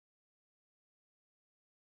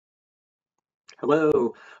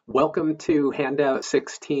Hello, welcome to handout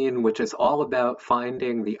 16, which is all about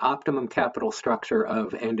finding the optimum capital structure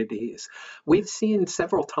of entities. We've seen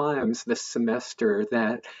several times this semester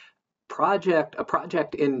that a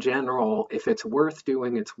project in general, if it's worth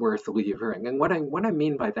doing, it's worth levering. And what I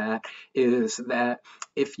mean by that is that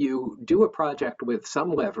if you do a project with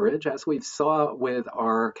some leverage, as we saw with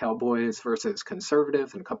our Cowboys versus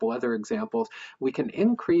Conservatives and a couple other examples, we can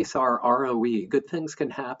increase our ROE. Good things can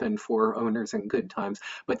happen for owners in good times.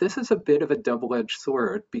 But this is a bit of a double-edged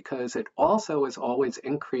sword because it also is always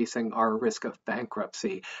increasing our risk of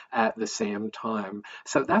bankruptcy at the same time.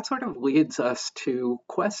 So that sort of leads us to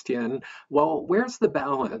question, well, where's the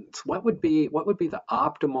balance? What would be the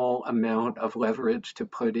optimal amount of leverage to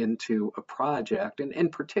put into a project? And in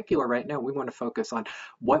particular, right now, we want to focus on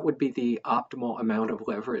what would be the optimal amount of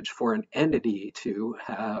leverage for an entity to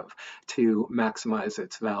have to maximize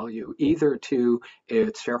its value, either to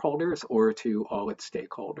its shareholders or to all its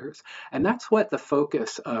stakeholders. And that's what the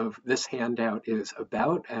focus of this handout is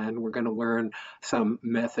about. And we're going to learn some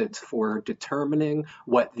methods for determining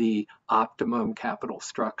what the optimum capital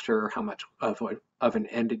structure, how much of an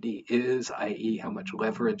entity is, i.e. how much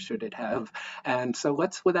leverage should it have. And so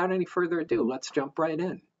without any further ado, let's jump right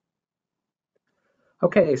in.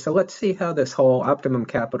 Okay, so let's see how this whole optimum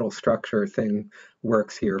capital structure thing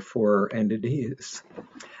works here for entities.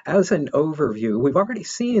 As an overview, we've already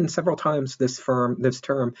seen several times this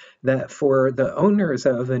term that for the owners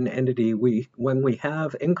of an entity, when we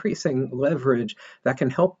have increasing leverage, that can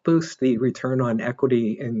help boost the return on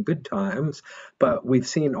equity in good times. But we've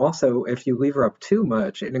seen also if you lever up too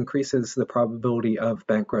much, it increases the probability of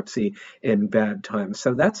bankruptcy in bad times.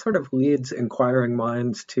 So that sort of leads inquiring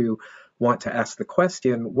minds to want to ask the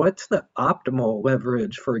question, what's the optimal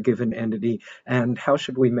leverage for a given entity and how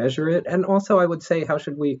should we measure it? And also I would say, how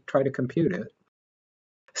should we try to compute it?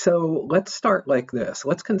 So let's start like this.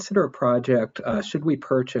 Let's consider a project. Should we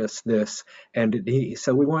purchase this entity?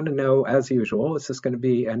 So we want to know, as usual, is this going to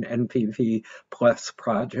be an NPV plus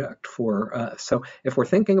project for us? So if we're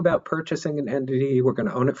thinking about purchasing an entity, we're going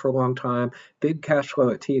to own it for a long time. Big cash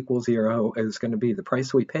flow at t=0 is going to be the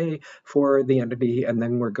price we pay for the entity, and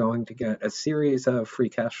then we're going to get a series of free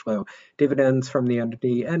cash flow dividends from the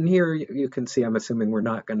entity. And here you can see I'm assuming we're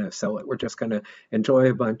not going to sell it. We're just going to enjoy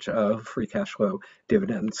a bunch of free cash flow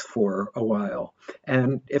dividends for a while.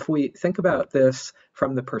 And if we think about this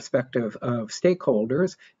from the perspective of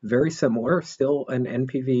stakeholders, very similar, still an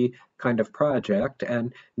NPV kind of project.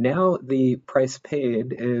 And now the price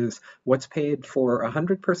paid is what's paid for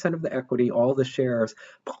 100% of the equity, all the shares,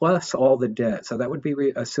 plus all the debt. So that would be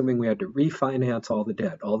assuming we had to refinance all the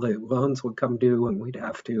debt. All the loans would come due and we'd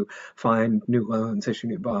have to find new loans, issue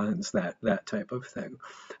new bonds, that type of thing.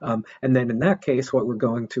 And then in that case, what we're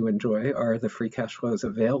going to enjoy are the free cash flows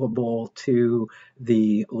available to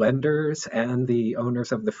the lenders and the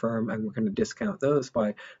owners of the firm, and we're going to discount those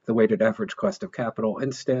by the weighted average cost of capital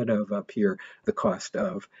instead of up here the cost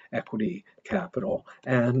of equity capital.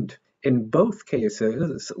 And in both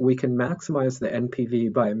cases, we can maximize the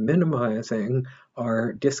NPV by minimizing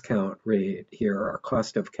our discount rate here, our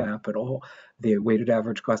cost of capital, the weighted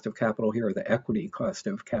average cost of capital here, the equity cost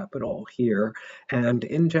of capital here. And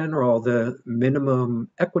in general, the minimum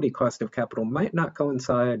equity cost of capital might not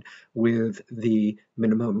coincide with the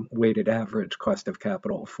minimum weighted average cost of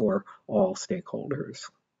capital for all stakeholders.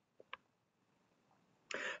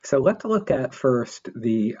 So let's look at first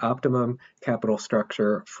the optimum capital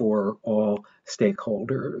structure for all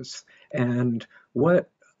stakeholders. And what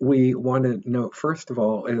we want to note first of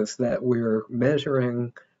all is that we're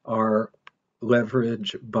measuring our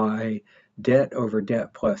leverage by debt over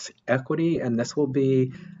debt plus equity, and this will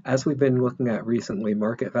be, as we've been looking at recently,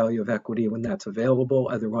 market value of equity when that's available,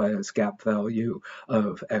 otherwise GAAP value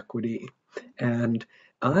of equity. And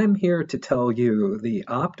I'm here to tell you the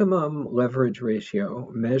optimum leverage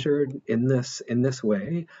ratio measured in this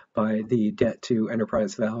way by the debt to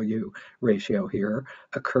enterprise value ratio here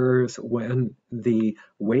occurs when the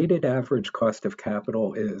weighted average cost of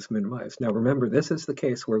capital is minimized. Now remember, this is the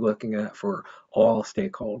case we're looking at for all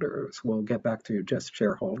stakeholders. We'll get back to just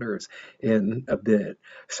shareholders in a bit.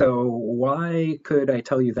 So why could I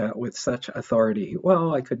tell you that with such authority?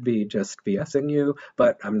 Well, I could be just BSing you,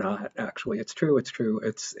 but I'm not actually. It's true,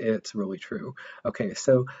 it's really true. Okay,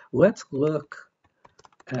 so let's look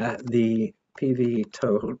at the PV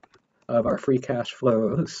total of our free cash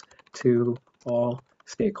flows to all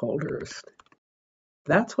stakeholders.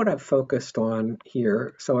 That's what I've focused on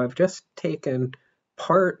here. So I've just taken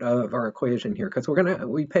part of our equation here, because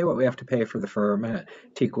we pay what we have to pay for the firm at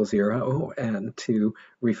t equals 0 and to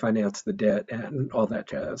refinance the debt and all that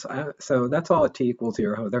jazz. So that's all at t equals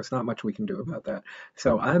 0. There's not much we can do about that.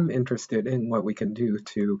 So I'm interested in what we can do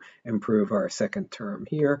to improve our second term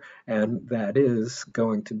here, and that is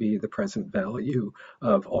going to be the present value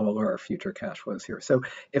of all our future cash flows here. So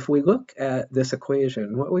if we look at this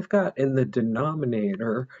equation, what we've got in the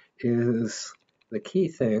denominator is the key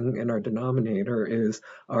thing in our denominator is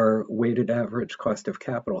our weighted average cost of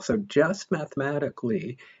capital. So just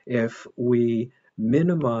mathematically, if we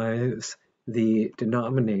minimize the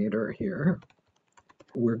denominator here,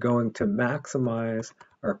 we're going to maximize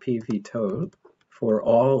our PV total for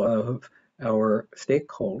all of our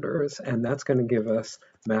stakeholders, and that's going to give us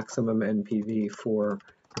maximum NPV for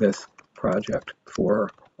this project for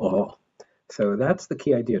all. So that's the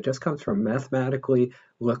key idea. It just comes from mathematically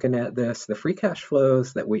looking at this. The free cash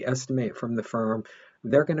flows that we estimate from the firm,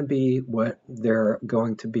 they're going to be what they're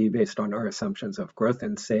going to be based on our assumptions of growth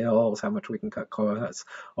in sales, how much we can cut costs,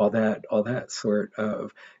 all that sort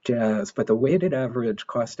of jazz. But the weighted average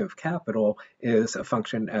cost of capital is a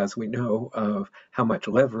function, as we know, of how much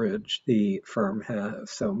leverage the firm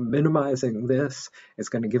has. So minimizing this is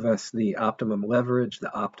going to give us the optimum leverage,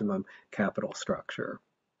 the optimum capital structure.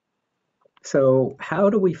 So how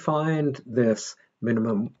do we find this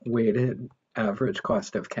minimum weighted average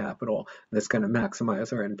cost of capital that's going to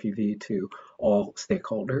maximize our NPV to all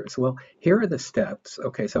stakeholders? Well, here are the steps.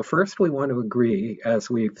 Okay, so first we want to agree, as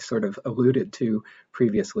we've sort of alluded to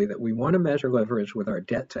previously, that we want to measure leverage with our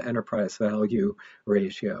debt to enterprise value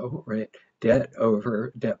ratio, right? Debt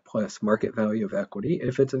over debt plus market value of equity,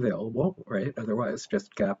 if it's available, right? Otherwise,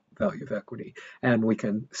 just GAAP value of equity. And we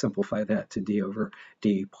can simplify that to D over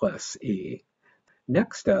D plus E.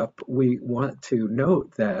 Next up, we want to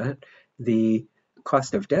note that the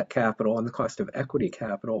cost of debt capital and the cost of equity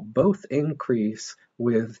capital both increase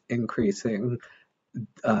with increasing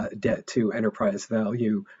debt to enterprise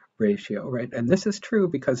value ratio, right? And this is true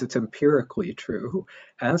because it's empirically true.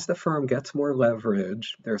 As the firm gets more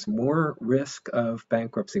leverage, there's more risk of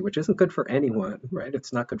bankruptcy, which isn't good for anyone, right?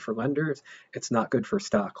 It's not good for lenders. It's not good for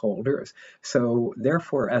stockholders. So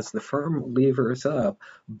therefore, as the firm levers up,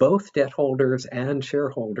 both debt holders and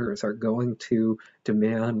shareholders are going to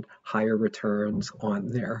demand higher returns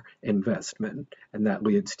on their investment. And that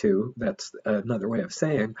leads to, that's another way of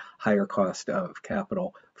saying, higher cost of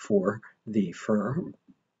capital for the firm.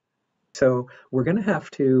 So we're going to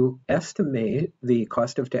have to estimate the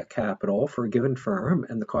cost of debt capital for a given firm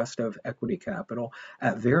and the cost of equity capital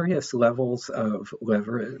at various levels of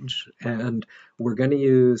leverage. And we're going to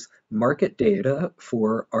use market data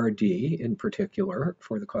for RD in particular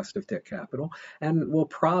for the cost of debt capital. And we'll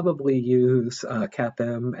probably use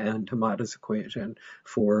CAPM and Hamada's equation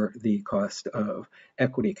for the cost of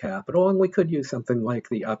equity capital. And we could use something like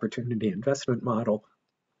the opportunity investment model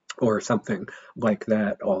or something like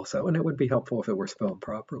that also, and it would be helpful if it were spelled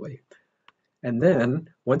properly. And then,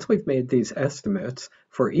 once we've made these estimates,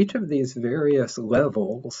 for each of these various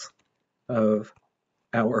levels of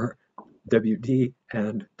our WD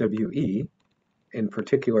and WE, in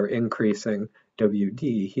particular increasing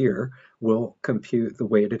WD here, we'll compute the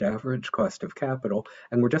weighted average cost of capital,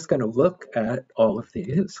 and we're just going to look at all of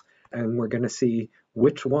these, and we're going to see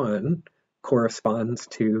which one corresponds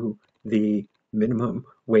to the minimum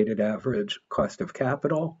weighted average cost of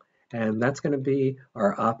capital, and that's going to be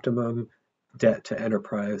our optimum debt to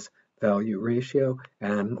enterprise value ratio.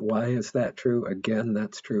 And why is that true? Again,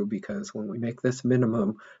 that's true because when we make this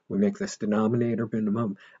minimum, we make this denominator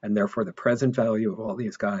minimum, and therefore the present value of all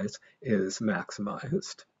these guys is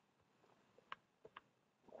maximized.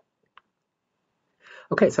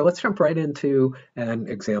 Okay, so let's jump right into an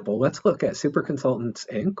example. Let's look at Super Consultants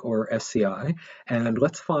Inc., or SCI, and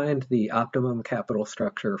let's find the optimum capital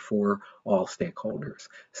structure for all stakeholders.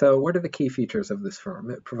 So what are the key features of this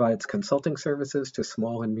firm? It provides consulting services to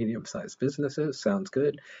small and medium-sized businesses. Sounds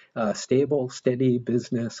good. Stable, steady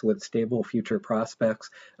business with stable future prospects.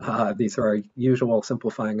 These are our usual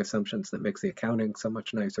simplifying assumptions that makes the accounting so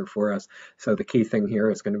much nicer for us. So the key thing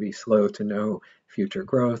here is going to be slow to no future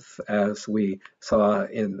growth. As we saw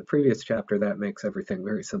in the previous chapter, that makes everything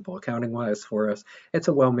very simple accounting-wise for us. It's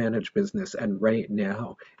a well-managed business, and right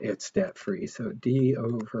now it's debt-free. So D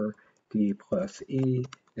over D plus E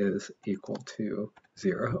is equal to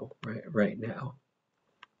 0 right now.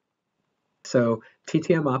 So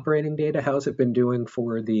TTM operating data, how's it been doing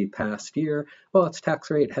for the past year? Well, its tax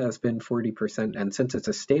rate has been 40%, and since it's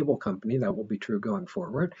a stable company, that will be true going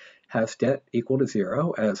forward, has debt equal to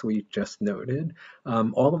zero, as we just noted.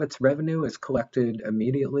 All of its revenue is collected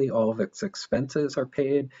immediately. All of its expenses are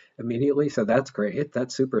paid immediately, so that's great.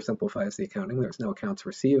 That super simplifies the accounting. There's no accounts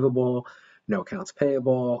receivable, no accounts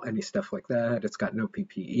payable, any stuff like that. It's got no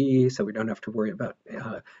PPE, so we don't have to worry about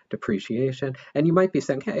depreciation. And you might be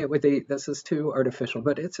saying, hey, this is too artificial,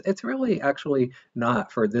 but it's really actually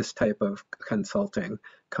not for this type of consulting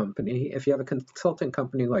company. If you have a consulting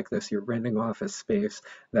company like this, you're renting office space,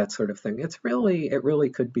 that sort of thing. It really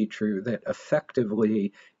could be true that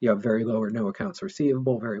effectively you have very low or no accounts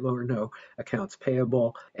receivable, very low or no accounts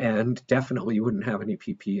payable, and definitely you wouldn't have any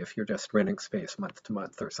PP if you're just renting space month to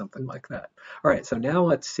month or something like that. All right, so now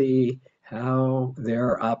let's see how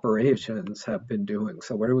their operations have been doing.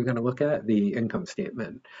 So what are we going to look at? The income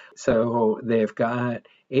statement. So they've got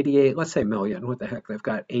 88, let's say million, what the heck, they've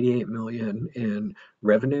got 88 million in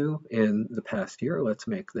revenue in the past year. Let's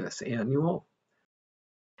make this annual.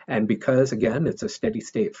 And because, again, it's a steady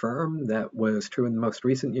state firm, that was true in the most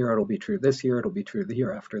recent year, it'll be true this year, it'll be true the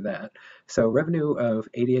year after that. So revenue of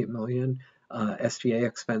 88 million, SGA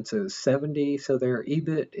expenses 70, so their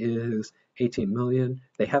EBIT is 18 million.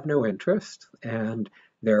 They have no interest, and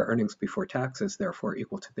their earnings before tax is therefore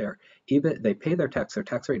equal to their EBIT. They pay their tax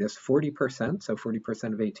rate is 40%, so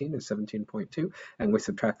 40% of 18 is 17.2, and we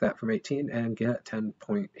subtract that from 18 and get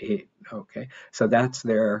 10.8. Okay, so that's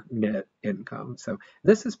their net income. So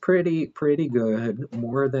this is pretty good,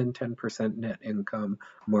 more than 10% net income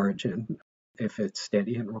margin. If it's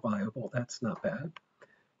steady and reliable, that's not bad.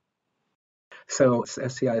 So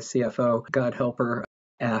SCI's CFO, God help her,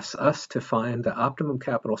 asks us to find the optimum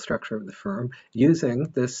capital structure of the firm using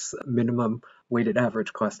this minimum weighted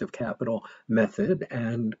average cost of capital method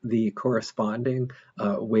and the corresponding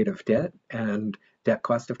weight of debt and debt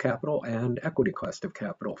cost of capital and equity cost of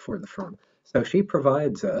capital for the firm. So she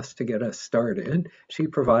provides us, to get us started, she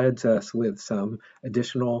provides us with some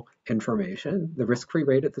additional information. The risk-free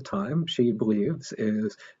rate at the time, she believes,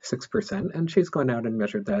 is 6%, and she's gone out and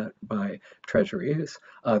measured that by treasuries.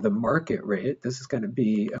 The market rate, this is going to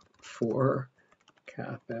be for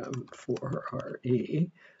CAPM 4RE,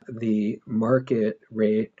 the market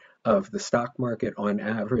rate of the stock market on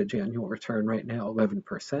average annual return right now,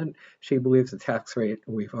 11%. She believes the tax rate,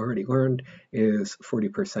 we've already learned, is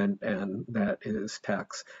 40%, and that is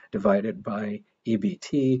tax divided by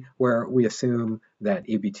EBT, where we assume that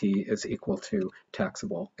EBT is equal to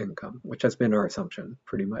taxable income, which has been our assumption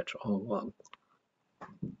pretty much all along.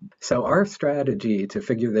 So our strategy to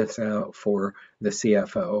figure this out for the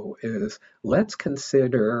CFO is, let's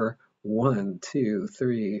consider 1, 2,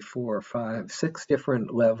 3, 4, 5, 6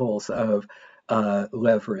 different levels of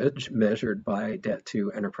leverage measured by debt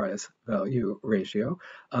to enterprise value ratio.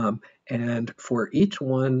 And for each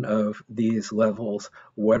one of these levels,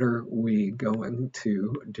 what are we going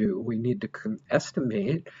to do? We need to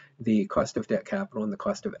estimate the cost of debt capital and the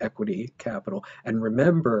cost of equity capital. And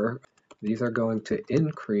remember, these are going to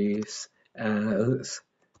increase as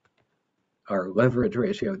our leverage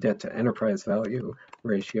ratio, debt to enterprise value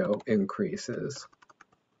ratio, increases.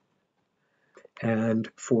 And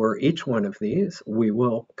for each one of these, we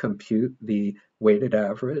will compute the weighted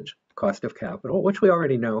average cost of capital, which we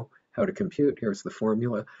already know how to compute. Here's the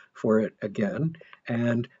formula for it again.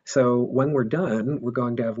 And so when we're done, we're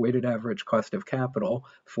going to have weighted average cost of capital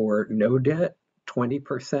for no debt,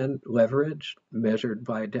 20% leverage measured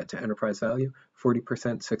by debt to enterprise value, 40%,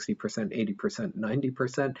 60%, 80%,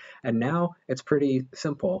 90%. And now it's pretty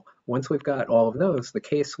simple. Once we've got all of those, the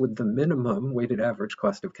case with the minimum weighted average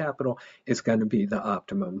cost of capital is going to be the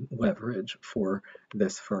optimum leverage for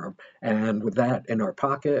this firm. And with that in our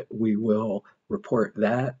pocket, we will report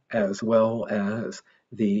that, as well as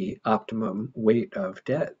the optimum weight of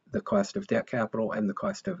debt, the cost of debt capital, and the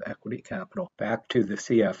cost of equity capital. Back to the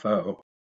CFO.